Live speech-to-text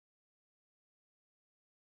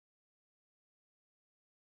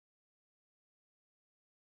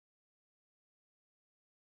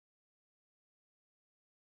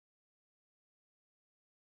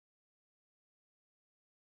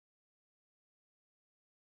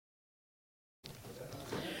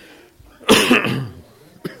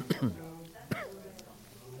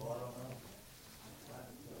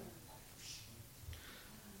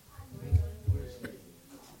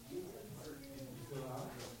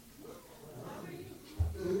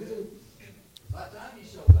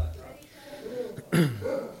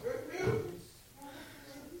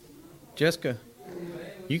Jessica,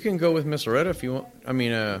 you can go with Miss Loretta if you want. I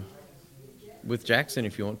mean, with Jackson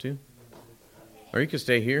if you want to. Or you can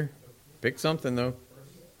stay here. Pick something, though.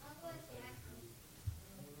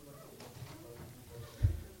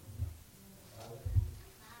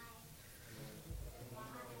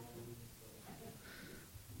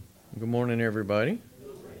 Good morning, everybody.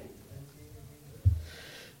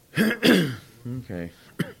 Okay.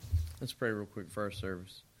 Let's pray real quick for our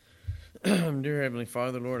service. Dear Heavenly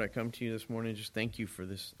Father, Lord, I come to you this morning. Just thank you for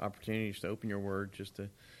this opportunity just to open your word, just to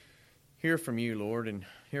hear from you, Lord, and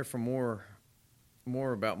hear from more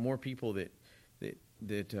about more people that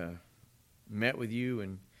met with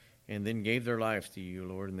you and then gave their lives to you,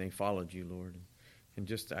 Lord, and they followed you, Lord. And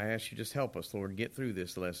just I ask you, just help us, Lord, get through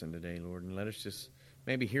this lesson today, Lord, and let us just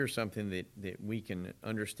maybe hear something that we can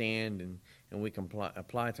understand and we can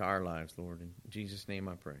apply to our lives, Lord. In Jesus' name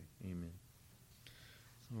I pray. Amen.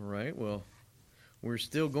 All right, well, we're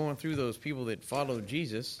still going through those people that followed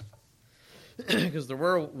Jesus because the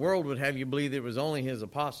world would have you believe it was only his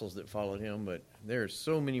apostles that followed him, but there's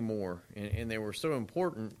so many more, and they were so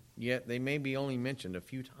important, yet they may be only mentioned a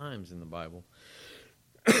few times in the Bible.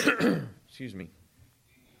 Excuse me.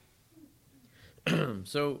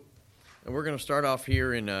 So we're going to start off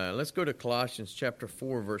here in, let's go to Colossians chapter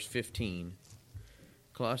 4, verse 15.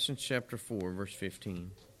 Colossians chapter 4, verse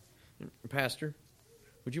 15. Pastor,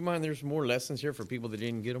 would you mind, there's more lessons here for people that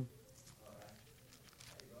didn't get them?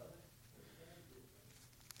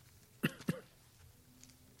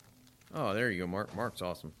 Oh, there you go, Mark. Mark's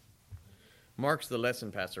awesome. Mark's the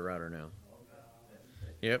lesson pastor router now.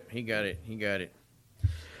 Yep, he got it.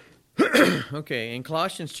 Okay, in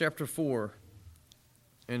Colossians chapter 4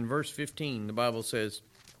 and verse 15, the Bible says,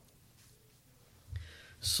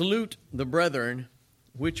 "Salute the brethren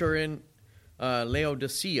which are in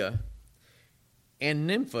Laodicea, and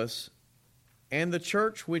Nymphas, and the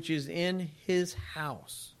church which is in his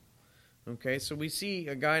house." Okay, so we see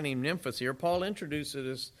a guy named Nymphas here. Paul introduces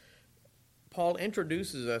us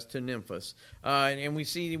to Nymphas, and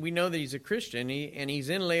we know that he's a Christian, and he's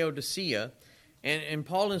in Laodicea, and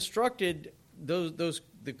Paul instructed the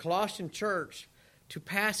Colossian church to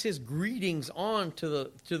pass his greetings on to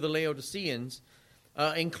the Laodiceans,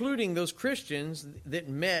 including those Christians that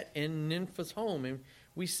met in Nymphas' home. And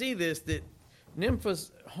we see that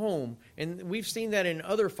Nymphas' home, and we've seen that in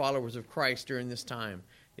other followers of Christ during this time.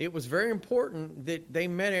 It was very important that they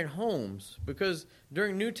met in homes, because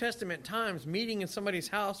during New Testament times, meeting in somebody's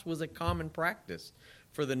house was a common practice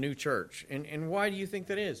for the new church. And why do you think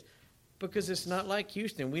that is? Because it's not like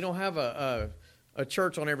Houston. We don't have a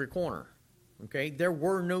church on every corner. Okay? There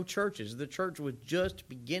were no churches. The church was just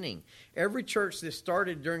beginning. Every church that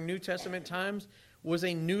started during New Testament times was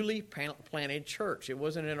a newly planted church. It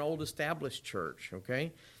wasn't an old established church,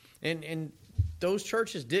 okay? And those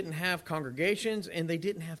churches didn't have congregations, and they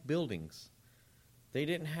didn't have buildings. They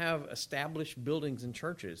didn't have established buildings and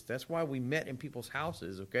churches. That's why we met in people's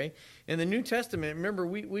houses, okay? In the New Testament, remember,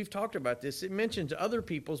 we've talked about this. It mentions other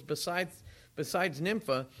peoples besides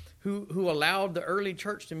Nympha who allowed the early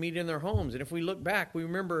church to meet in their homes. And if we look back, we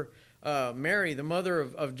remember Mary, the mother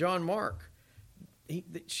of John Mark.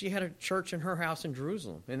 She had a church in her house in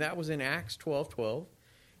Jerusalem, and that was in Acts 12:12.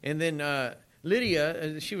 And then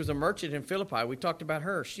Lydia, she was a merchant in Philippi. We talked about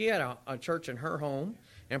her. She had a church in her home.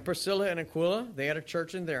 And Priscilla and Aquila, they had a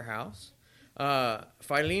church in their house.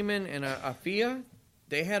 Philemon and Apphia,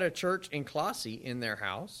 they had a church in Colossae in their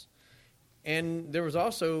house. And there was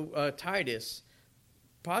also Titus,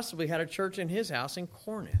 possibly had a church in his house in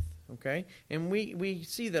Corinth. Okay? And we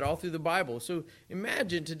see that all through the Bible. So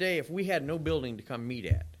imagine today if we had no building to come meet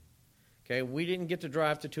at. Okay? We didn't get to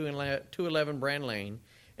drive to 211 Brand Lane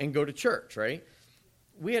and go to church, right?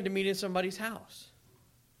 We had to meet in somebody's house.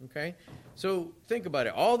 Okay? So think about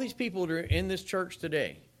it. All these people that are in this church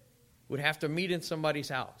today would have to meet in somebody's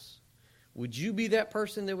house. Would you be that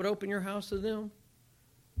person that would open your house to them?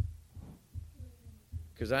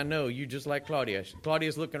 Because I know you just like Claudia.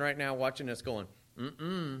 Claudia's looking right now watching us going,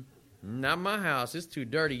 not my house. It's too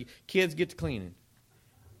dirty. Kids get to cleaning.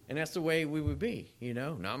 And that's the way we would be,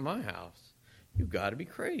 not my house. You've got to be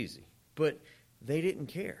crazy. But they didn't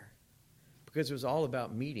care because it was all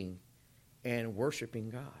about meeting and worshiping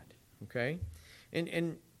God, okay?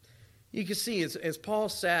 And you can see as Paul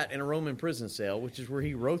sat in a Roman prison cell, which is where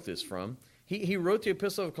he wrote this from, he wrote the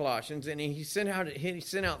Epistle of Colossians, and he sent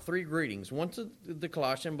out 3 greetings. One to the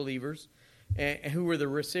Colossian believers, who were the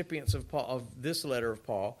recipients of this letter of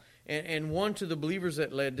Paul, and one to the believers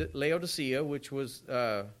at Laodicea, which was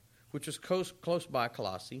close by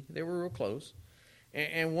Colossae. They were real close.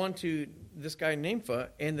 And one to this guy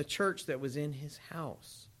Nympha and the church that was in his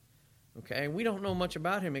house. Okay, and we don't know much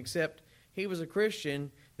about him except he was a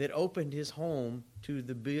Christian that opened his home to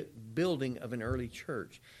the building of an early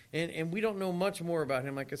church. And we don't know much more about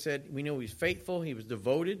him. Like I said, we know he's faithful, he was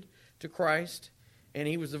devoted to Christ, and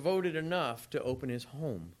he was devoted enough to open his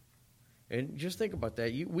home. And just think about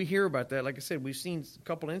that. We hear about that. Like I said, we've seen a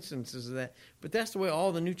couple instances of that. But that's the way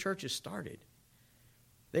all the new churches started.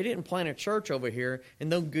 They didn't plant a church over here and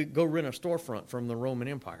then go rent a storefront from the Roman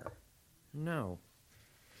Empire. No.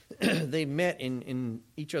 They met in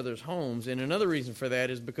each other's homes. And another reason for that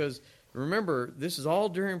is because, remember, this is all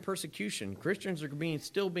during persecution. Christians are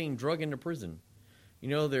still being dragged into prison. You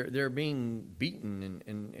know, they're being beaten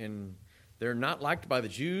and they're not liked by the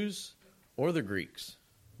Jews or the Greeks.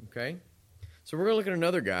 Okay? So we're going to look at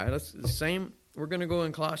another guy. That's the same. We're going to go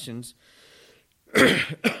in Colossians.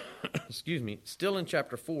 Excuse me. Still in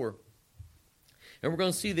chapter 4. And we're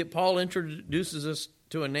going to see that Paul introduces us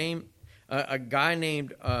to a guy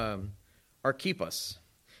named Archippus.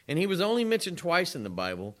 And he was only mentioned twice in the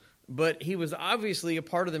Bible, but he was obviously a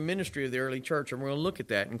part of the ministry of the early church, and we're going to look at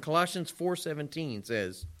that. And Colossians 4:17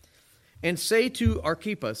 says, "And say to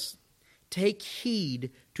Archippus, take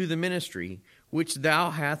heed to the ministry which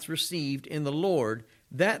thou hast received in the Lord,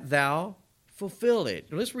 that thou fulfill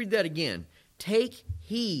it." Let's read that again. Take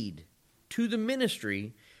heed to the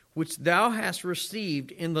ministry which thou hast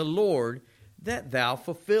received in the Lord, that thou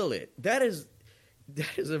fulfill it. That is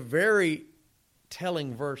a very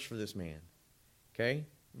telling verse for this man. Okay?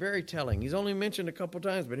 Very telling. He's only mentioned a couple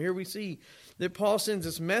times, but here we see that Paul sends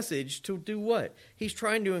this message to do what? He's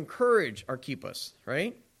trying to encourage Archippus,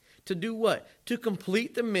 right? To do what? To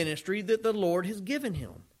complete the ministry that the Lord has given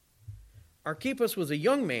him. Archippus was a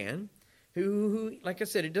young man who, like I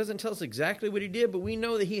said, it doesn't tell us exactly what he did, but we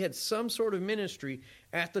know that he had some sort of ministry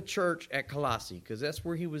at the church at Colossae, because that's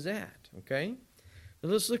where he was at, okay? Now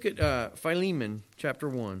let's look at Philemon, chapter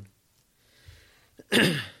 1.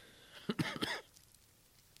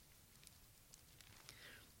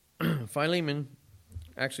 Philemon,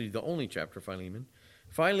 actually the only chapter, Philemon,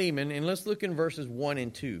 and let's look in verses 1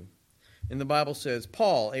 and 2. And the Bible says,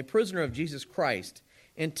 "Paul, a prisoner of Jesus Christ,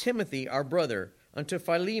 and Timothy, our brother, unto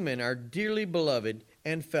Philemon, our dearly beloved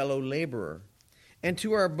and fellow laborer, and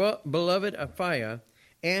to our beloved Apphia,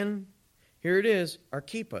 and," here it is,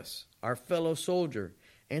 "Archippus, our fellow soldier,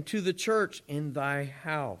 and to the church in thy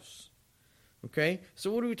house." Okay,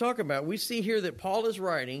 so what are we talking about? We see here that Paul is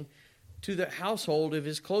writing to the household of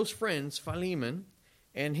his close friends, Philemon,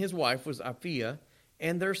 and his wife was Apphia,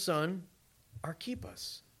 and their son,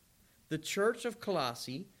 Archippus. The church of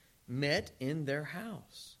Colossae met in their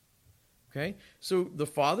house. Okay, so the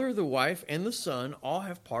father, the wife, and the son all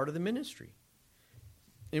have part of the ministry.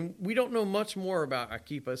 And we don't know much more about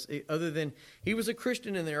Archippus other than he was a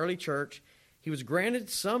Christian in the early church. He was granted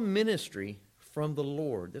some ministry from the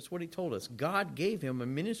Lord. That's what he told us. God gave him a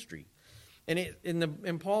ministry.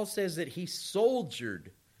 And Paul says that he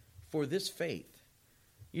soldiered for this faith.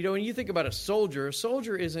 You know, when you think about a soldier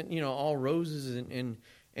isn't, all roses and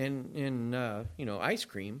ice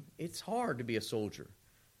cream. It's hard to be a soldier.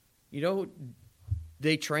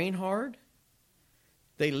 They train hard,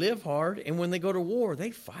 they live hard, and when they go to war,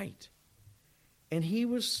 they fight. And he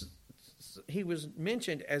was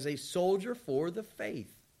mentioned as a soldier for the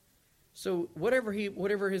faith. So whatever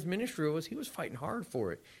his ministry was, he was fighting hard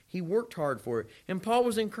for it. He worked hard for it. And Paul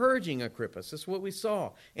was encouraging Archippus. That's what we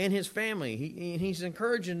saw. And his family. He's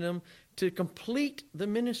encouraging them to complete the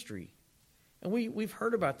ministry. And we've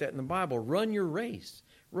heard about that in the Bible. Run your race.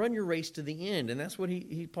 Run your race to the end. And that's what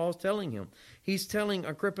Paul's telling him. He's telling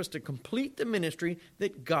Archippus to complete the ministry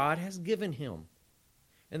that God has given him.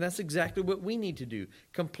 And that's exactly what we need to do.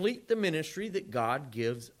 Complete the ministry that God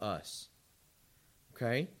gives us.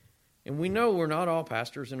 Okay? And we know we're not all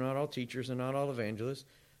pastors and not all teachers and not all evangelists,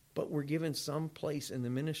 but we're given some place in the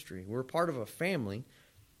ministry. We're part of a family,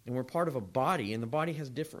 and we're part of a body, and the body has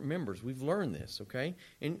different members. We've learned this, okay?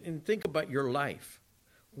 And think about your life.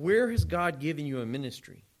 Where has God given you a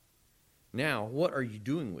ministry? Now, what are you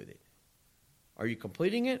doing with it? Are you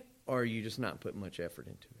completing it, or are you just not putting much effort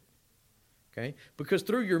into it? Okay? Because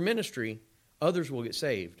through your ministry, others will get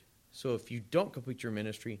saved. So if you don't complete your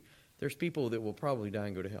ministry, there's people that will probably die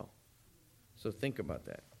and go to hell. So think about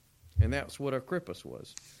that. And that's what Archippus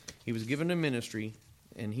was. He was given a ministry,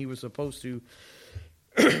 and he was supposed to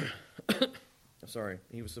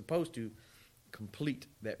complete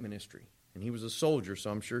that ministry. And he was a soldier,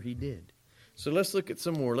 so I'm sure he did. So let's look at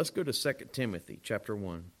some more. Let's go to 2 Timothy chapter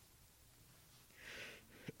 1.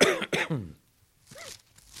 2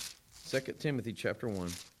 Timothy chapter 1.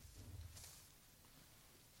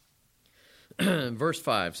 Verse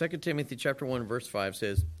 5. 2 Timothy chapter 1 verse 5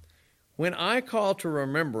 says, "When I call to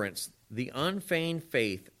remembrance the unfeigned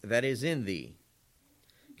faith that is in thee,"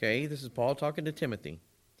 okay, this is Paul talking to Timothy,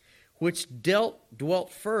 "which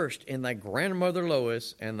dwelt first in thy grandmother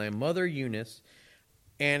Lois and thy mother Eunice,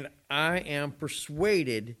 and I am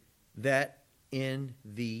persuaded that in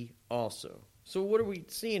thee also." So what are we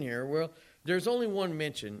seeing here? Well, there's only one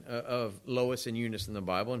mention of Lois and Eunice in the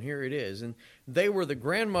Bible, and here it is. And they were the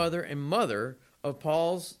grandmother and mother of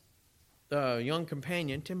Paul's young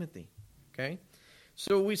companion, Timothy. Okay?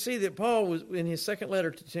 So we see that Paul was, in his second letter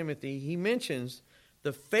to Timothy, he mentions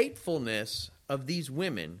the faithfulness of these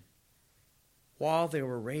women while they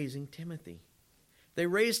were raising Timothy. They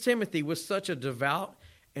raised Timothy with such a devout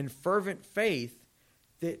and fervent faith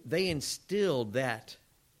that they instilled that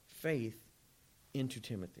faith into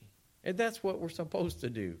Timothy. And that's what we're supposed to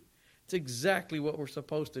do. It's exactly what we're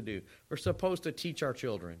supposed to do. We're supposed to teach our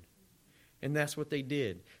children. And that's what they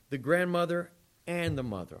did. The grandmother and the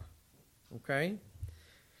mother. Okay?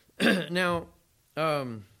 Now,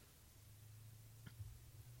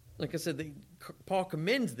 like I said, Paul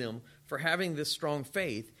commends them for having this strong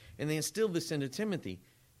faith, and they instilled this into Timothy.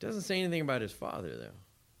 Doesn't say anything about his father,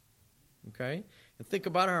 though. Okay? And think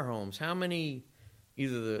about our homes. How many,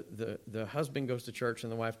 either the husband goes to church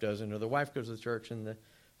and the wife doesn't, or the wife goes to church and the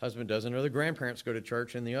husband doesn't, or the grandparents go to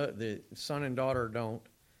church and the son and daughter don't.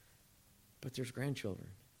 But there's grandchildren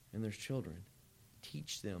and there's children.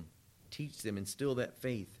 Teach them, instill that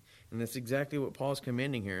faith. And that's exactly what Paul's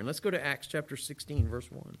commending here. And let's go to Acts chapter 16, verse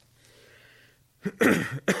 1.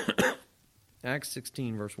 Acts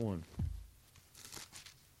 16, verse 1.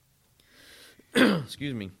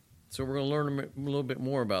 Excuse me. So we're going to learn a little bit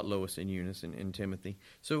more about Lois and Eunice and Timothy.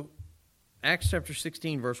 So Acts chapter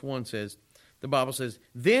 16, verse 1 says, the Bible says,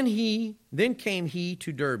 Then came he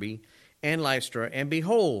to Derbe and Lystra, and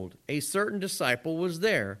behold, a certain disciple was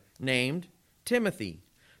there, named Timothy,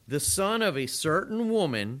 the son of a certain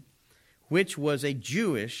woman, which was a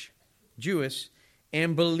Jewess,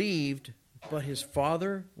 and believed, but his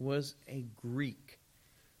father was a Greek.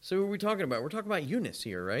 So what are we talking about? We're talking about Eunice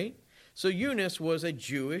here, right? So Eunice was a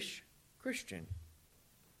Jewish Christian.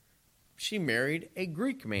 She married a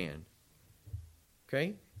Greek man.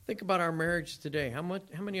 Okay? Think about our marriage today. How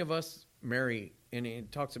many of us marry, and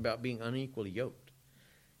it talks about being unequally yoked?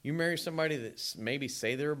 You marry somebody that maybe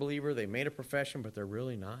say they're a believer, they made a profession, but they're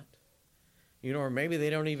really not. You know, or maybe they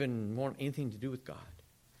don't even want anything to do with God,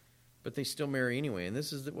 but they still marry anyway. And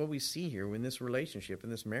this is what we see here in this relationship, in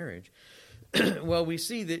this marriage. Well, we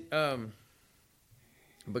see that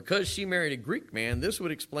because she married a Greek man, this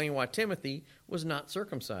would explain why Timothy was not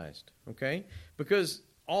circumcised, okay? Because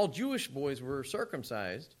all Jewish boys were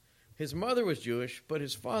circumcised. His mother was Jewish, but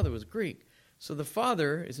his father was Greek. So the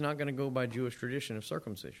father is not going to go by Jewish tradition of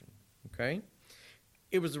circumcision, okay?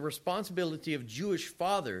 It was the responsibility of Jewish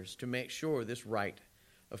fathers to make sure this rite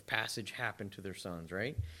of passage happened to their sons,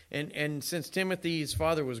 right? And since Timothy's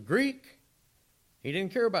father was Greek, he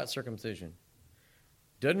didn't care about circumcision.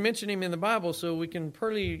 Doesn't mention him in the Bible, so we can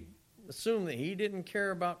pretty assume that he didn't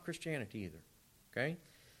care about Christianity either, okay?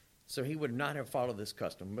 So he would not have followed this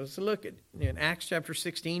custom. But let's look at in Acts chapter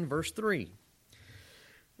 16, verse 3.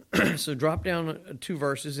 So drop down 2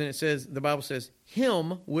 verses, and it says, the Bible says,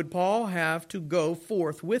 Him would Paul have to go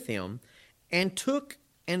forth with him, and took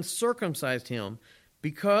and circumcised him,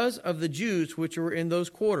 because of the Jews which were in those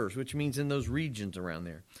quarters, which means in those regions around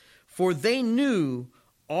there. For they knew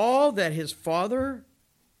all that his father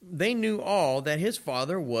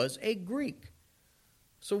was a Greek.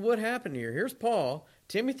 So what happened here? Here's Paul.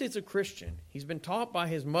 Timothy's a Christian. He's been taught by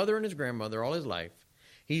his mother and his grandmother all his life.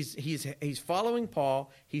 He's following Paul.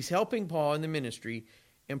 He's helping Paul in the ministry.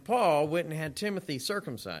 And Paul went and had Timothy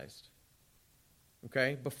circumcised,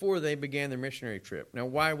 okay, before they began their missionary trip. Now,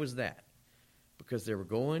 why was that? Because they were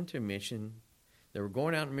going to mission. They were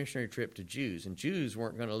going out on a missionary trip to Jews, and Jews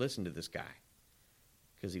weren't going to listen to this guy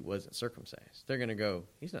because he wasn't circumcised. They're going to go,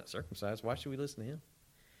 he's not circumcised. Why should we listen to him?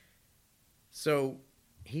 So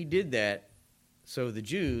he did that so the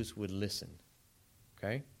Jews would listen,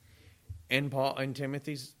 okay? And Paul and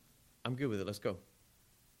Timothy's, I'm good with it. Let's go.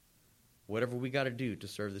 Whatever we got to do to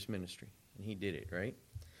serve this ministry. And he did it, right?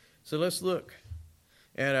 So let's look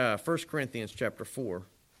at 1 Corinthians chapter 4,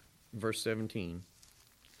 verse 17.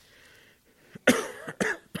 1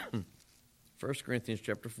 Corinthians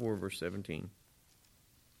chapter 4, verse 17.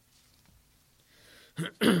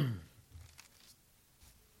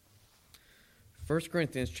 1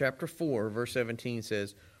 Corinthians chapter 4, verse 17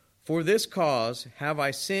 says, "For this cause have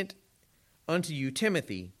I sent unto you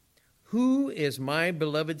Timothy, who is my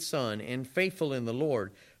beloved son and faithful in the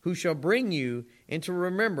Lord, who shall bring you into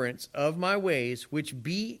remembrance of my ways, which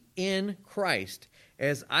be in Christ,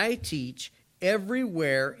 as I teach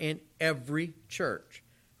everywhere in every church."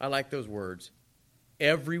 I like those words.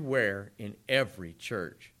 Everywhere in every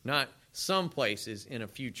church. Not some places in a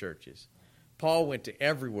few churches. Paul went to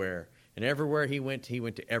everywhere, and everywhere he went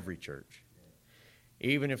to every church.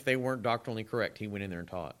 Even if they weren't doctrinally correct, he went in there and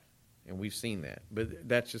taught. And we've seen that. But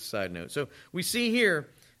that's just a side note. So we see here,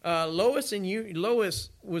 Lois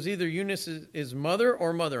was either Eunice's mother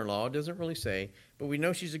or mother-in-law. It doesn't really say, but we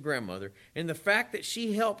know she's a grandmother. And the fact that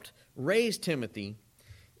she helped raise Timothy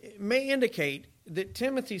may indicate that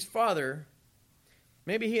Timothy's father,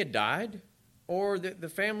 maybe he had died, or that the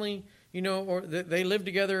family, or that they lived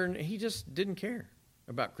together and he just didn't care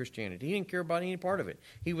about Christianity. He didn't care about any part of it.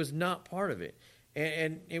 He was not part of it.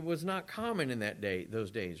 And it was not common in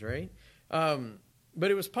those days, right?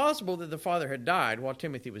 But it was possible that the father had died while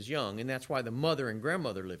Timothy was young, and that's why the mother and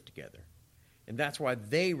grandmother lived together. And that's why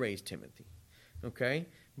they raised Timothy, okay?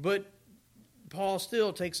 But Paul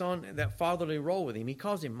still takes on that fatherly role with him. He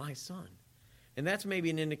calls him my son. And that's maybe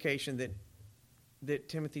an indication that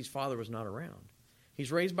Timothy's father was not around.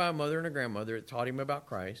 He's raised by a mother and a grandmother that taught him about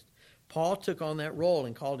Christ. Paul took on that role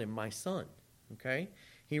and called him my son, okay?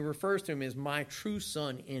 He refers to him as my true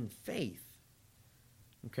son in faith.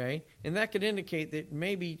 Okay? And that could indicate that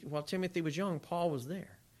maybe while Timothy was young, Paul was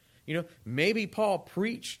there. Maybe Paul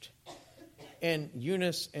preached and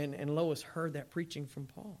Eunice and Lois heard that preaching from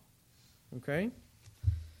Paul. Okay?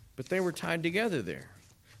 But they were tied together there.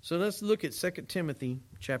 So let's look at 2 Timothy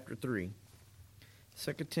chapter 3.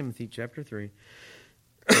 2 Timothy chapter 3.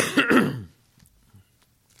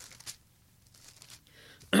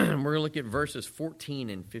 We're going to look at verses 14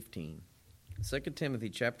 and 15. 2 Timothy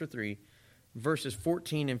chapter 3, verses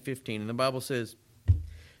 14 and 15. And the Bible says,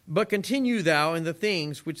 "But continue thou in the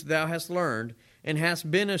things which thou hast learned, and hast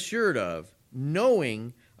been assured of,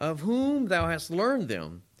 knowing of whom thou hast learned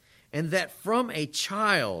them, and that from a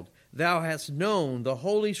child thou hast known the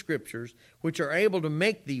holy Scriptures, which are able to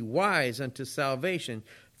make thee wise unto salvation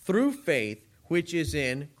through faith which is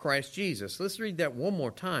in Christ Jesus." Let's read that one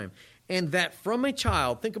more time. "And that from a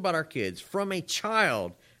child," think about our kids, "from a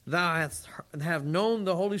child thou have known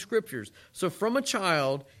the Holy Scriptures." So from a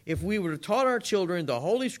child, if we were to taught our children the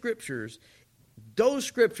Holy Scriptures, those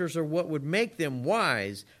Scriptures are what would make them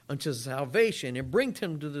wise unto salvation and bring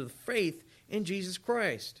them to the faith in Jesus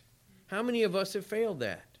Christ. How many of us have failed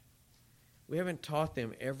that? We haven't taught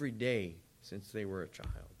them every day since they were a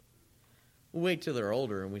child. We'll wait till they're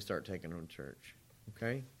older and we start taking them to church.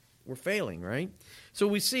 Okay? We're failing, right? So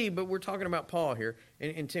we see, but we're talking about Paul here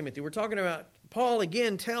and Timothy. We're talking about, Paul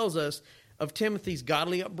again tells us of Timothy's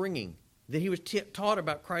godly upbringing, that he was taught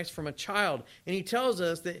about Christ from a child. And he tells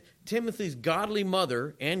us that Timothy's godly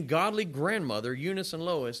mother and godly grandmother, Eunice and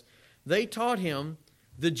Lois, they taught him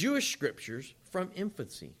the Jewish Scriptures from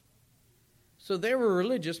infancy. So they were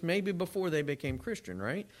religious maybe before they became Christian,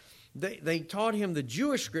 right? They taught him the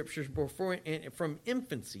Jewish Scriptures from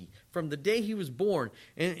infancy, from the day he was born.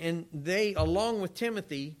 And they, along with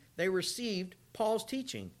Timothy, they received Paul's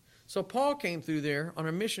teaching. So Paul came through there on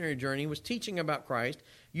a missionary journey, was teaching about Christ.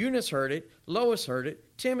 Eunice heard it. Lois heard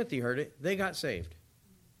it. Timothy heard it. They got saved.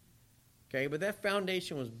 Okay, but that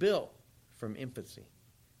foundation was built from infancy.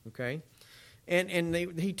 Okay? And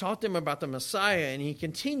he taught them about the Messiah, and he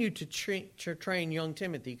continued to train young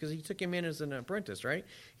Timothy because he took him in as an apprentice, right?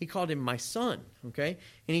 He called him my son, okay?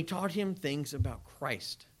 And he taught him things about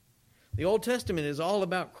Christ. The Old Testament is all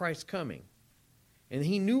about Christ coming, and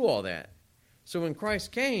he knew all that. So when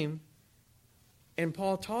Christ came and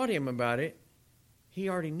Paul taught him about it, he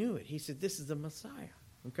already knew it. He said, this is the Messiah,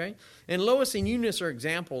 okay? And Lois and Eunice are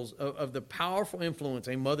examples of the powerful influence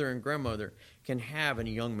a mother and grandmother can have in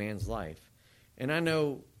a young man's life. And I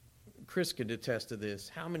know Chris could attest to this,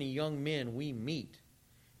 how many young men we meet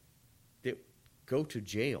that go to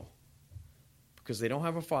jail because they don't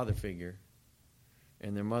have a father figure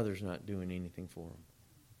and their mother's not doing anything for them.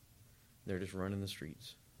 They're just running the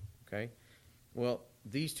streets, okay? Well,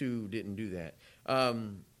 these two didn't do that.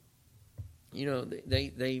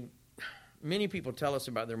 Many people tell us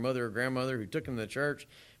about their mother or grandmother who took them to the church.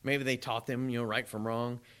 Maybe they taught them, right from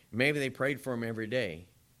wrong. Maybe they prayed for them every day.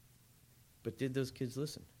 But did those kids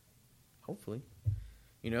listen? Hopefully.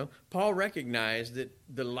 Paul recognized that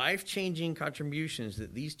the life-changing contributions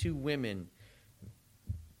that these two women,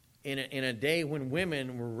 in a day when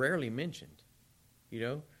women were rarely mentioned,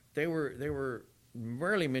 they were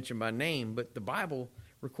rarely mentioned by name, but the Bible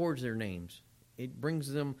records their names It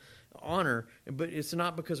brings them honor, but it's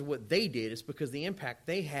not because of what they did. It's because the impact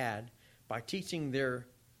they had by teaching their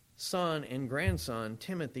son and grandson,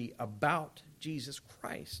 Timothy, about Jesus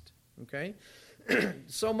Christ. Okay?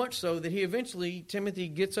 So much so that Timothy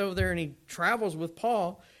gets over there and he travels with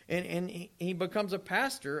Paul, and he becomes a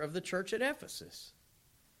pastor of the church at Ephesus.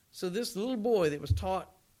 So this little boy that was taught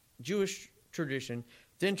Jewish tradition,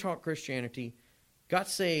 then taught Christianity, got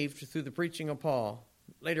saved through the preaching of Paul,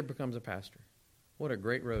 later becomes a pastor. What a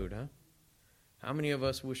great road, huh? How many of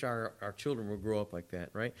us wish our children would grow up like that,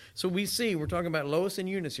 right? So we're talking about Lois and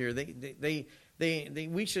Eunice here.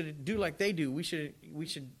 We should do like they do. We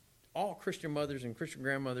should all Christian mothers and Christian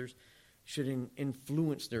grandmothers should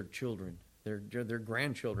influence their children, their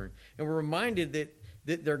grandchildren. And we're reminded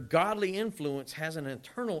that their godly influence has an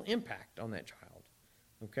eternal impact on that child,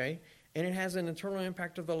 okay? And it has an eternal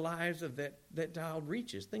impact of the lives of that child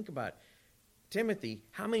reaches. Think about it. Timothy,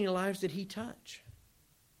 how many lives did he touch?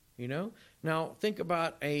 You know? Now, think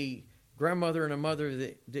about a grandmother and a mother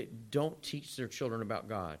that don't teach their children about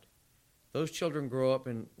God. Those children grow up,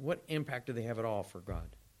 and what impact do they have at all for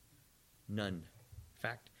God? None. In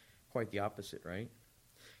fact, quite the opposite, right?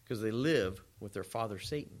 Because they live with their father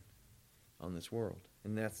Satan on this world.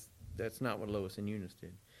 And that's not what Lois and Eunice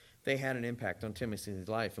did. They had an impact on Timothy's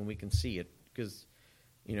life, and we can see it because,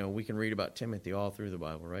 we can read about Timothy all through the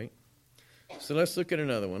Bible, right? So let's look at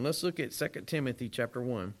another one. Let's look at 2 Timothy chapter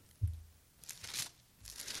 1.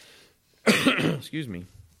 Excuse me.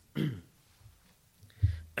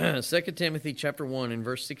 2 Timothy chapter 1 and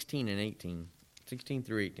verse 16 and 18. 16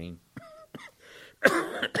 through 18.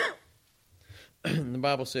 The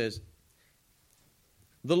Bible says,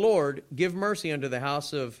 "The Lord give mercy unto the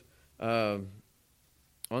house of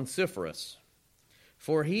Onesiphorus,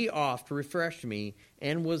 for he oft refreshed me,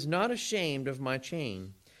 and was not ashamed of my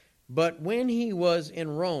chain. But when he was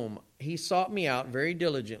in Rome, he sought me out very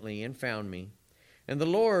diligently, and found me. And the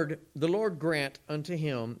Lord grant unto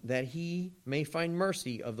him that he may find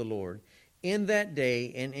mercy of the Lord in that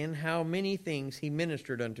day, and in how many things he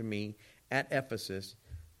ministered unto me at Ephesus,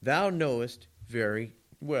 thou knowest very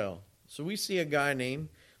well." So we see a guy named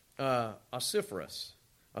Onesiphorus.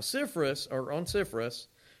 Onesiphorus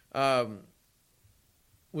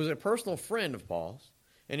was a personal friend of Paul's,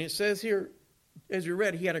 and it says here, as you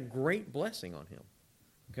read, he had a great blessing on him.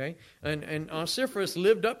 Okay, and Onesiphorus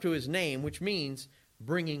lived up to his name, which means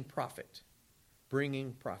bringing profit.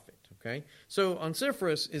 Bringing profit. Okay, so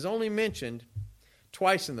Onesiphorus is only mentioned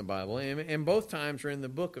twice in the Bible, and both times are in the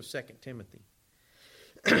book of 2 Timothy.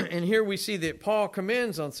 And here we see that Paul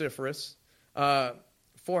commends Onesiphorus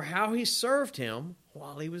for how he served him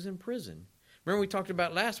while he was in prison. Remember we talked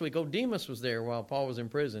about last week, Demas was there while Paul was in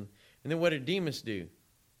prison. And then what did Demas do?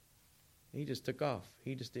 He just took off.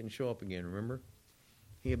 He just didn't show up again, remember?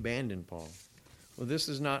 He abandoned Paul. Well, this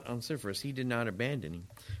is not Onesiphorus. He did not abandon him.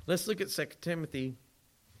 Let's look at 2 Timothy,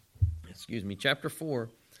 chapter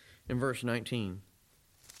 4 and verse 19.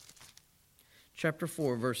 Chapter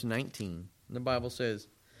 4, verse 19. The Bible says,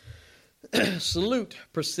 "Salute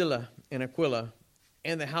Priscilla and Aquila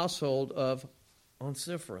and the household of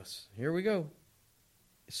Onesiphorus." Here we go.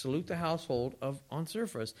 Salute the household of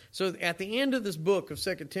Onesiphorus. So at the end of this book of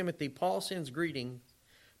 2 Timothy, Paul sends greetings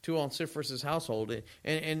to Onesiphorus' household.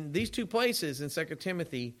 And these two places in 2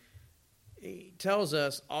 Timothy tells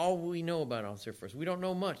us all we know about Onesiphorus. We don't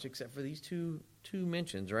know much except for these two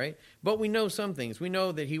mentions, right? But we know some things. We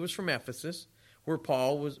know that he was from Ephesus, where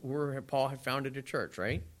Paul had founded a church,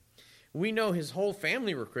 right? We know his whole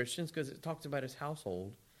family were Christians because it talks about his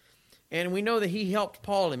household. And we know that he helped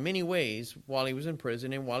Paul in many ways while he was in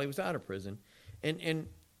prison and while he was out of prison. And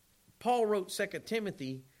Paul wrote 2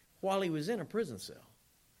 Timothy while he was in a prison cell.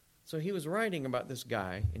 So he was writing about this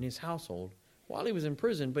guy in his household while he was in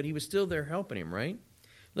prison, but he was still there helping him, right?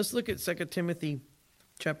 Let's look at 2 Timothy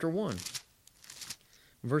chapter 1,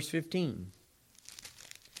 verse 15.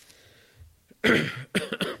 2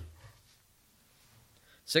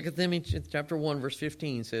 Timothy chapter 1, verse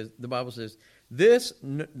 15 says, the Bible says, "This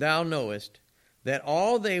thou knowest, that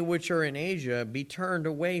all they which are in Asia be turned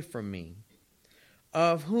away from me,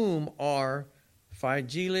 of whom are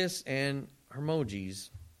Phygellus and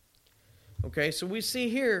Hermogenes." Okay, so we see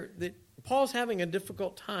here that Paul's having a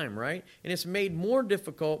difficult time, right? And it's made more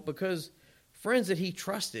difficult because friends that he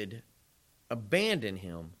trusted abandoned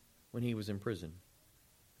him when he was in prison.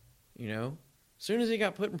 You know? As soon as he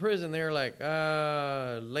got put in prison, they were like,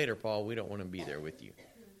 later, Paul, we don't want to be there with you.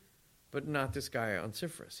 But not this guy,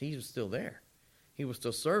 Onesiphorus. He was still there. He was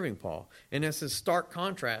still serving Paul. And that's a stark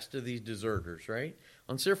contrast to these deserters, right?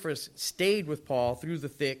 Onesiphorus stayed with Paul through the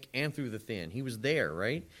thick and through the thin. He was there,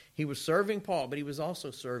 right? He was serving Paul, but he was also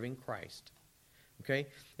serving Christ. Okay?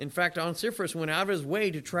 In fact, Onesiphorus went out of his way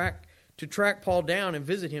to track Paul down and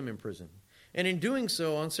visit him in prison. And in doing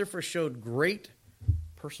so, Onesiphorus showed great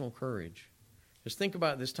personal courage. Just think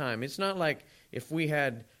about this time. It's not like if we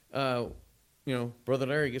had, Brother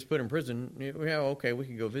Larry gets put in prison, yeah, okay, we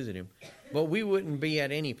could go visit him. But we wouldn't be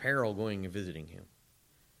at any peril going and visiting him.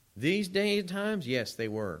 These days and times, yes, they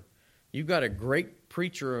were. You've got a great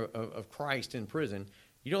preacher of Christ in prison.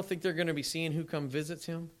 You don't think they're going to be seeing who come visits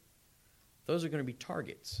him? Those are going to be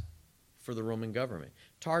targets for the Roman government,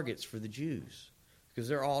 targets for the Jews, because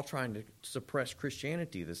they're all trying to suppress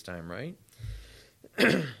Christianity this time, right?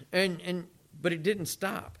 But it didn't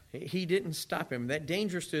stop. He didn't stop him. That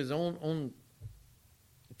dangerous to his own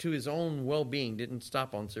well-being didn't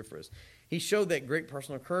stop Onesiphorus. He showed that great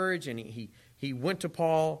personal courage, and he went to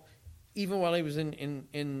Paul even while he was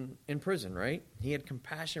in prison, right? He had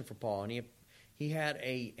compassion for Paul, and he had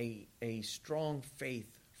a strong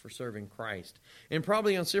faith for serving Christ. And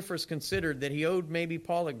probably Onesiphorus considered that he owed maybe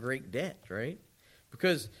Paul a great debt, right?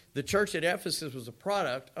 Because the church at Ephesus was a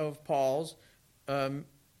product of Paul's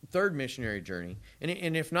third missionary journey.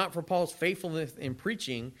 And if not for Paul's faithfulness in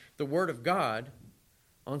preaching the word of God,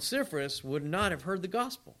 Onesiphorus would not have heard the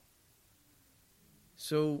gospel.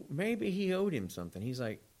 So maybe he owed him something. He's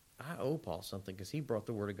like, I owe Paul something because he brought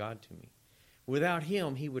the word of God to me. Without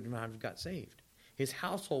him, he would not have got saved. His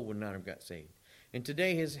household would not have got saved. And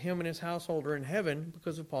today, him and his household are in heaven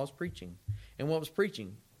because of Paul's preaching. And what was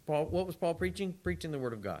preaching? What was Paul preaching? Preaching the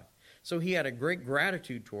word of God. So he had a great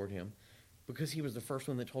gratitude toward him because he was the first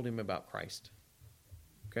one that told him about Christ.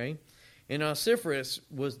 Okay? And Onesiphorus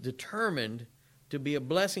was determined to be a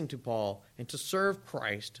blessing to Paul and to serve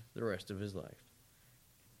Christ the rest of his life.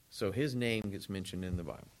 So his name gets mentioned in the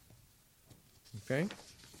Bible. Okay?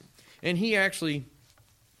 And he actually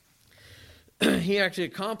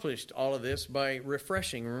accomplished all of this by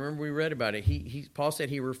refreshing. Remember, we read about it. Paul said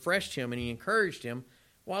he refreshed him and he encouraged him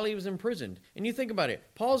while he was imprisoned. And you think about it.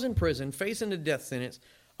 Paul's in prison, facing a death sentence.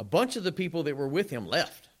 A bunch of the people that were with him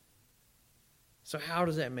left. So how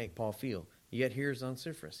does that make Paul feel? Yet here's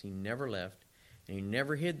Onesiphorus. He never left, and he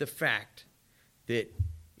never hid the fact that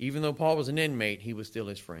even though Paul was an inmate, he was still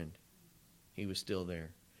his friend. He was still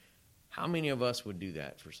there. How many of us would do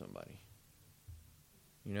that for somebody?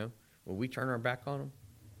 You know? Will we turn our back on them?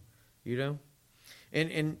 You know?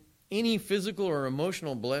 And any physical or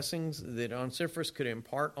emotional blessings that Onesiphorus could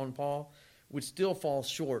impart on Paul would still fall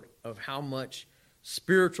short of how much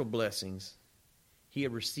spiritual blessings he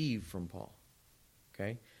had received from Paul.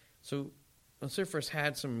 Okay? So Onesiphorus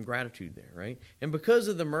had some gratitude there, right? And because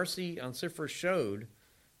of the mercy Onesiphorus showed,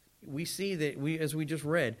 we see that, as we just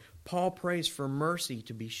read, Paul prays for mercy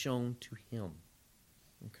to be shown to him.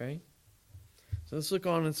 Okay? So let's look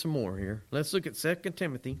on at some more here. Let's look at 2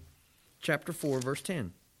 Timothy chapter 4, verse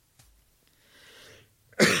 10.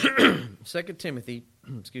 2 Timothy,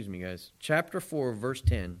 excuse me, guys, chapter 4, verse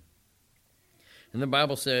 10. And the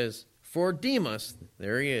Bible says, For Demas,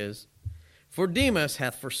 there he is, for Demas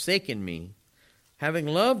hath forsaken me, having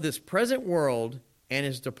loved this present world, and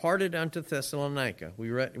is departed unto Thessalonica.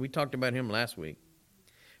 We talked about him last week.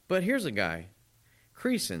 But here's a guy,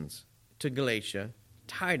 Crescens to Galatia,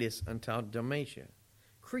 Titus unto Dalmatia.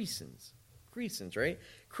 Crescens, right?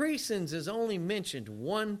 Crescens is only mentioned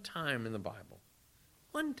one time in the Bible.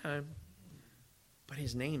 One time. But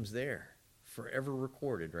his name's there, forever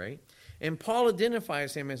recorded, right? And Paul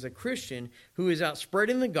identifies him as a Christian who is out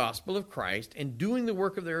spreading the gospel of Christ and doing the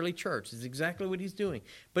work of the early church. Is exactly what he's doing.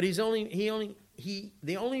 But the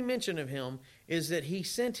only mention of him is that he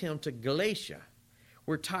sent him to Galatia,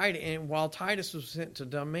 while Titus was sent to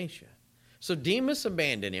Dalmatia. So Demas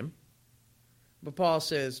abandoned him, but Paul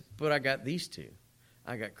says, but I got these two.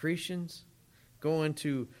 I got Crescens going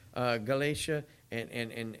to Galatia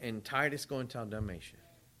and Titus going to Dalmatia.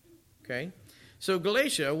 Okay? So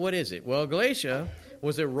Galatia, what is it? Well, Galatia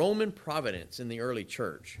was a Roman province in the early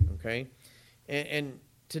church. Okay? And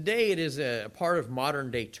today it is a part of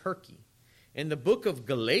modern-day Turkey. And the book of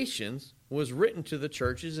Galatians was written to the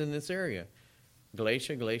churches in this area.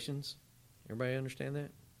 Galatia, Galatians. Everybody understand that?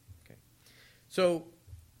 Okay. So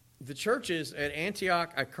the churches at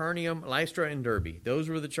Antioch, Iconium, Lystra, and Derbe, those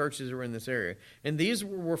were the churches that were in this area. And these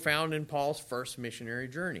were found in Paul's first missionary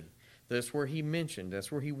journey. That's where he mentioned.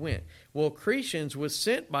 That's where he went. Well, Crescens was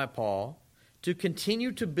sent by Paul to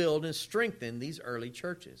continue to build and strengthen these early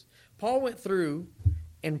churches. Paul went through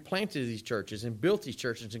and planted these churches and built these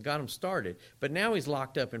churches and got them started. But now he's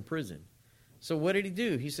locked up in prison. So what did he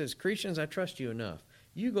do? He says, Crescens, I trust you enough.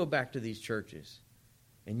 You go back to these churches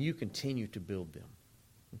and you continue to build them.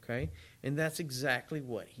 Okay? And that's exactly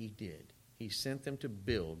what he did. He sent them to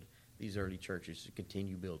build these early churches, to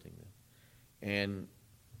continue building them. And,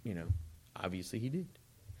 obviously he did.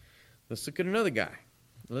 Let's look at another guy.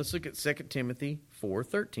 Let's look at 2 Timothy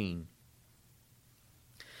 4:13.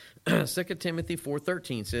 2 Timothy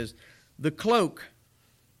 4:13 says, "The cloak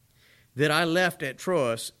that I left at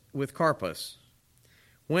Troas with Carpus,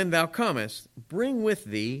 when thou comest, bring with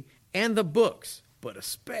thee and the books, but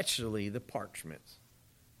especially the parchments."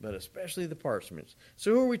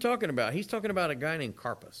 So who are we talking about? He's talking about a guy named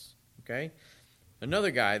Carpus, okay?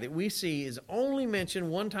 Another guy that we see is only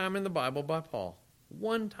mentioned one time in the Bible by Paul.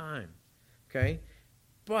 One time, okay?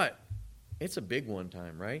 But it's a big one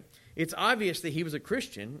time, right? It's obvious that he was a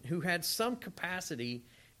Christian who had some capacity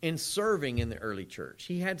in serving in the early church.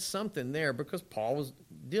 He had something there because Paul was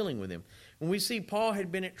dealing with him. When we see Paul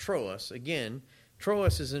had been at Troas, again,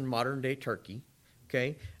 Troas is in modern-day Turkey,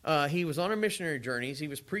 okay? He was on a missionary journeys. He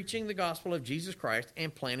was preaching the gospel of Jesus Christ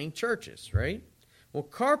and planting churches, right? Well,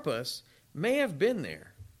 Carpus may have been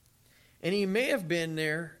there, and he may have been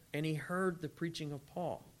there, and he heard the preaching of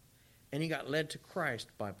Paul, and he got led to Christ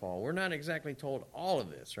by Paul. We're not exactly told all of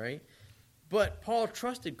this, right? But Paul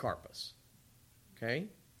trusted Carpus, okay?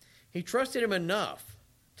 He trusted him enough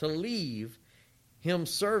to leave him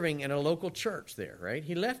serving in a local church there, right?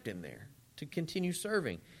 He left him there to continue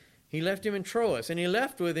serving. He left him in Troas, and he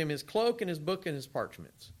left with him his cloak and his book and his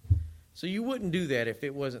parchments. So you wouldn't do that if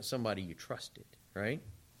it wasn't somebody you trusted, right?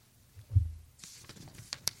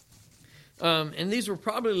 And these were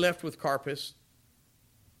probably left with Carpus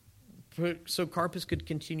so Carpus could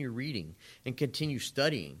continue reading and continue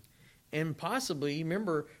studying. And possibly,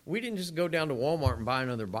 remember, we didn't just go down to Walmart and buy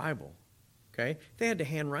another Bible, okay? They had to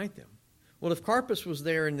handwrite them. Well, if Carpus was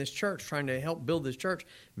there in this church trying to help build this church,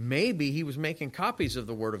 maybe he was making copies of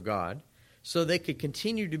the Word of God so they could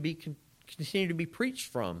continue to be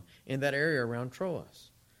preached from in that area around Troas.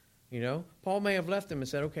 Paul may have left them and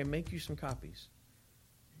said, okay, make you some copies.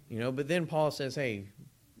 But then Paul says, hey,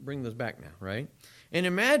 bring those back now, right? And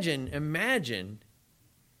imagine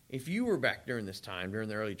if you were back during this time, during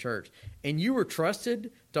the early church, and you were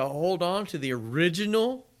trusted to hold on to the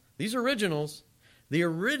original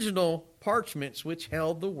parchments which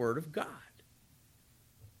held the Word of God.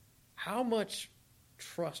 How much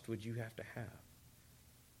trust would you have to have?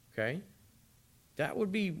 Okay? That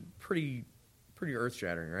would be pretty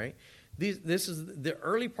earth-shattering, right? This is the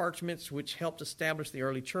early parchments which helped establish the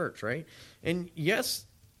early church, right? And yes,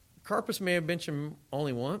 Carpus may have mentioned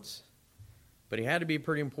only once, but he had to be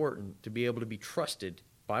pretty important to be able to be trusted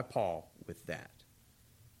by Paul with that,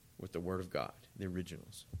 with the Word of God, the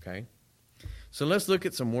originals, okay? So let's look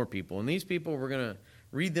at some more people. And these people, we're going to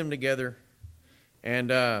read them together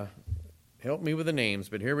and help me with the names,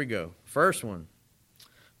 but here we go. First one.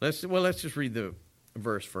 Let's just read the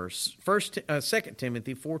verse first. 2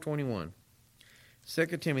 Timothy 4:21. 2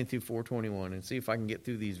 Timothy 4:21, and see if I can get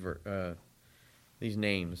through these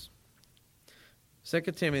names. 2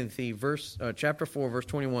 Timothy chapter 4, verse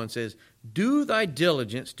 21 says, "Do thy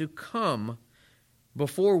diligence to come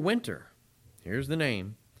before winter." Here's the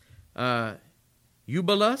name.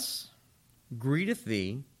 Eubulus greeteth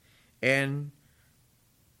thee, and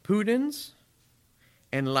Pudens,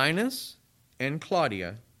 and Linus, and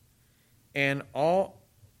Claudia, and all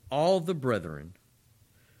the brethren.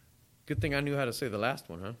 Good thing I knew how to say the last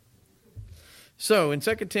one, huh? So in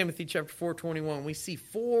 2 Timothy chapter 4:21, we see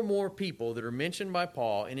four more people that are mentioned by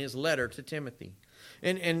Paul in his letter to Timothy.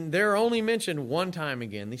 And they're only mentioned one time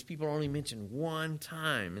again. These people are only mentioned one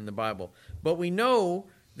time in the Bible. But we know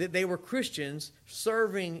that they were Christians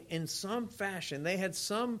serving in some fashion. They had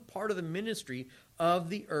some part of the ministry of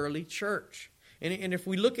the early church. And if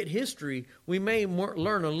we look at history, we may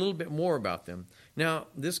learn a little bit more about them. Now,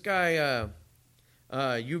 this guy,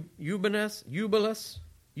 Eubulus,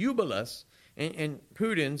 and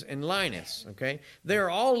Pudens, and Linus, okay? They're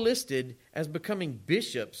all listed as becoming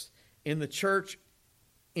bishops in the church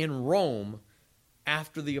in Rome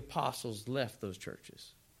after the apostles left those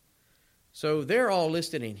churches. So they're all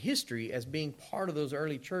listed in history as being part of those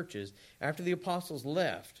early churches. After the apostles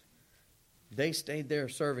left, they stayed there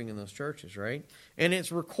serving in those churches, right? And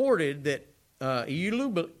it's recorded that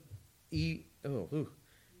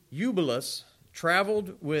Eubulus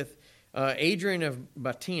traveled with Adrian of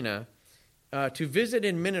Battina to visit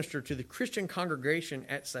and minister to the Christian congregation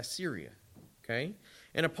at Caesarea, okay?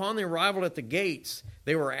 And upon the arrival at the gates,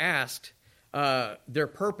 they were asked their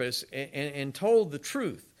purpose and told the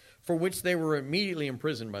truth, for which they were immediately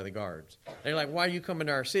imprisoned by the guards. They're like, why are you coming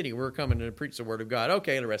to our city? We're coming to preach the word of God.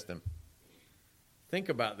 Okay, arrest them. Think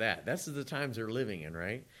about that. That's the times they're living in,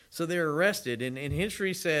 right? So they're arrested, and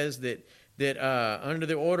history says that under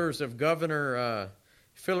the orders of Governor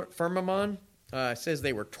Firmamon, says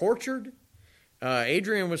they were tortured.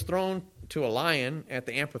 Adrian was thrown to a lion at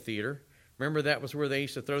the amphitheater. Remember, that was where they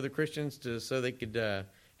used to throw the Christians so they could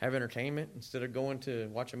have entertainment instead of going to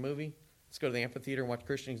watch a movie. Let's go to the amphitheater and watch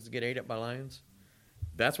Christians get ate up by lions.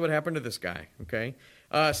 That's what happened to this guy, okay?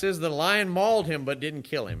 It says the lion mauled him but didn't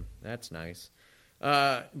kill him. That's nice.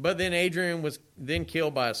 But then Adrian was then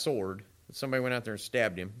killed by a sword. Somebody went out there and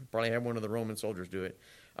stabbed him. Probably had one of the Roman soldiers do it.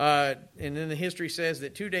 And then the history says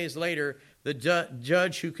that 2 days later, the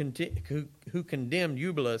judge who condemned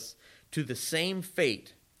Eubulus to the same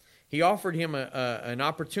fate, he offered him an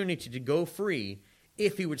opportunity to go free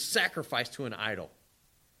if he would sacrifice to an idol.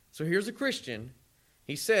 So here's a Christian.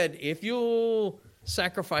 He said, if you'll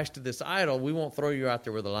sacrifice to this idol, we won't throw you out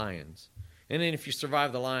there with the lions. And then if you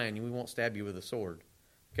survive the lion, we won't stab you with a sword.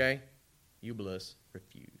 Okay? Eubulus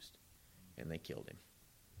refused, and they killed him.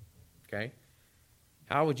 Okay?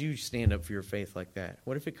 How would you stand up for your faith like that?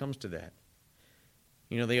 What if it comes to that?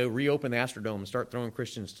 You know, they reopen the Astrodome and start throwing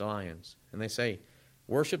Christians to lions. And they say,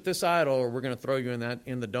 worship this idol or we're going to throw you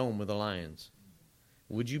in the dome with the lions.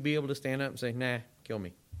 Would you be able to stand up and say, nah, kill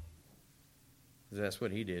me? Because that's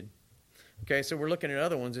what he did. Okay, so we're looking at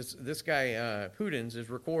other ones. This guy, Pudens, is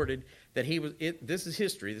recorded that he was, this is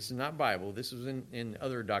history, this is not Bible, this is in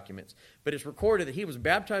other documents, but it's recorded that he was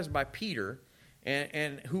baptized by Peter,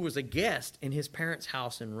 and who was a guest in his parents'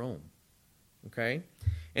 house in Rome. Okay?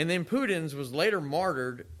 And then Pudens was later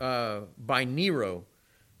martyred by Nero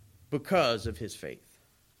because of his faith.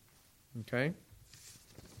 Okay?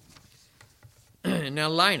 Now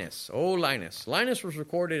Linus. Linus was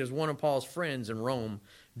recorded as one of Paul's friends in Rome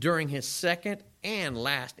during his second and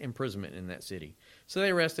last imprisonment in that city. So they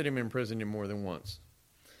arrested him and imprisoned him more than once.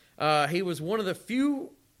 He was one of the few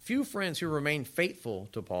friends who remained faithful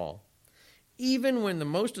to Paul, even when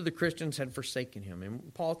most of the Christians had forsaken him.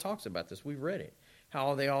 And Paul talks about this. We've read it,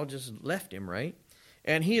 how they all just left him, right?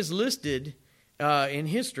 And he is listed in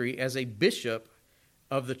history as a bishop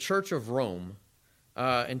of the Church of Rome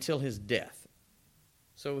until his death.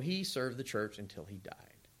 So he served the church until he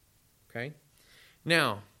died. Okay?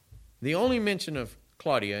 Now, the only mention of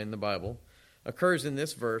Claudia in the Bible occurs in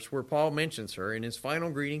this verse where Paul mentions her in his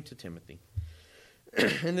final greeting to Timothy.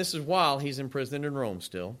 And this is while he's imprisoned in Rome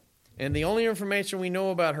still. And the only information we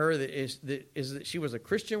know about her is that she was a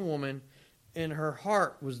Christian woman and her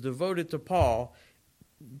heart was devoted to Paul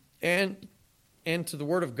and to the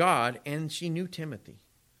Word of God, and she knew Timothy.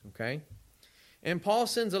 Okay? And Paul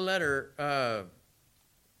sends his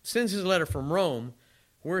letter from Rome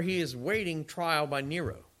where he is waiting trial by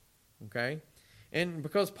Nero. Okay? And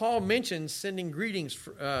because Paul mentions sending greetings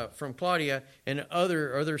from Claudia and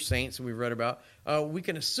other saints that we've read about, we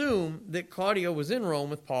can assume that Claudia was in Rome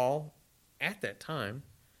with Paul at that time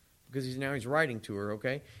because he's writing to her,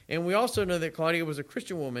 okay? And we also know that Claudia was a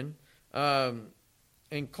Christian woman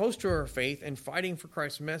and close to her faith and fighting for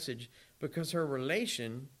Christ's message because her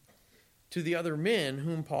relation to the other men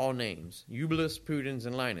whom Paul names, Eubulus, Pudens,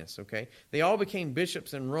 and Linus, okay? They all became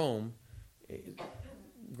bishops in Rome,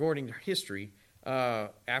 according to history,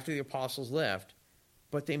 after the apostles left,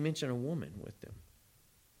 but they mention a woman with them,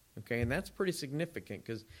 okay? And that's pretty significant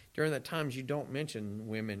because during that time, you don't mention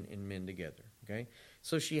women and men together, okay?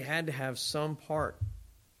 So she had to have some part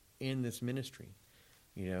in this ministry,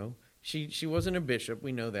 you know? She wasn't a bishop,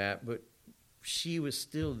 we know that, but she was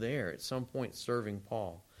still there at some point serving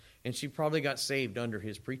Paul. And she probably got saved under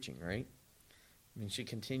his preaching, right? I mean, she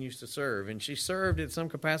continues to serve. And she served in some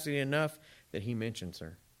capacity enough that he mentions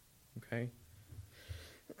her. Okay?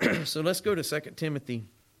 So let's go to 2 Timothy,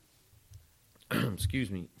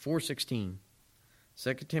 4:16.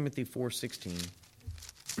 2 Timothy 4:16.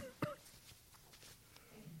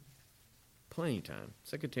 Plenty of time.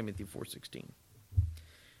 2 Timothy 4:16. And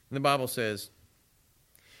the Bible says,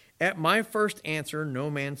 "At my first answer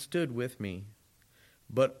no man stood with me,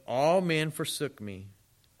 but all men forsook me.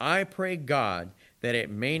 I pray God that it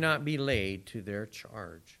may not be laid to their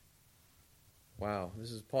charge." Wow,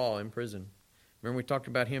 this is Paul in prison. Remember we talked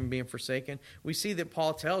about him being forsaken? We see that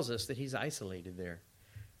Paul tells us that he's isolated there,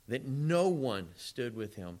 that no one stood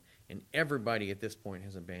with him, and everybody at this point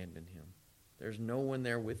has abandoned him. There's no one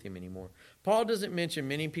there with him anymore. Paul doesn't mention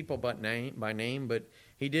many people by name, but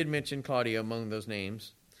he did mention Claudia among those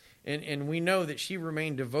names. And we know that she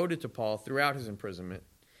remained devoted to Paul throughout his imprisonment.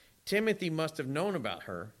 Timothy must have known about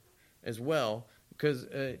her as well, because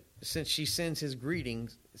since she sends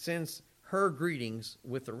her greetings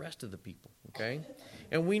with the rest of the people. Okay,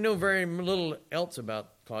 and we know very little else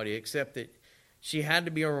about Claudia except that she had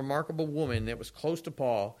to be a remarkable woman that was close to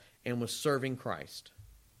Paul and was serving Christ.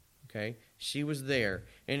 Okay, she was there,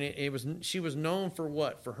 and she was known for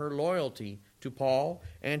what? For her loyalty to Paul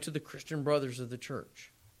and to the Christian brothers of the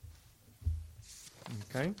church.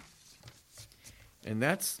 Okay? And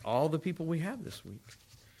that's all the people we have this week.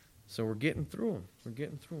 So we're getting through them. We're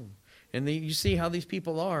getting through them. And you see how these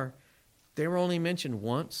people are. They were only mentioned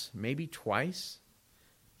once, maybe twice.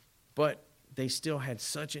 But they still had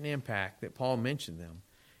such an impact that Paul mentioned them.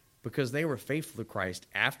 Because they were faithful to Christ.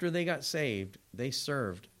 After they got saved, they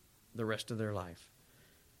served the rest of their life.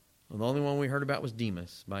 Well, the only one we heard about was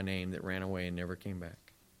Demas by name that ran away and never came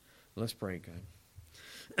back. Let's pray,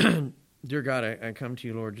 God. Dear God, I come to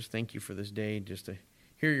you, Lord, just thank you for this day, just to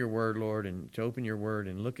hear your word, Lord, and to open your word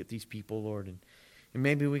and look at these people, Lord, and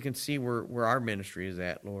maybe we can see where our ministry is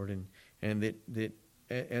at, Lord, and that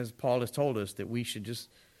as Paul has told us, that we should just,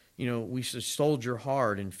 we should soldier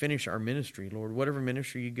hard and finish our ministry, Lord. Whatever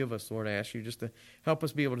ministry you give us, Lord, I ask you just to help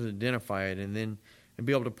us be able to identify it and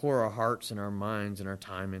be able to pour our hearts and our minds and our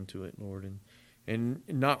time into it, Lord, and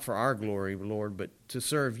not for our glory, Lord, but to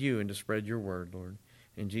serve you and to spread your word, Lord.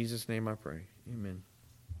 In Jesus' name I pray. Amen.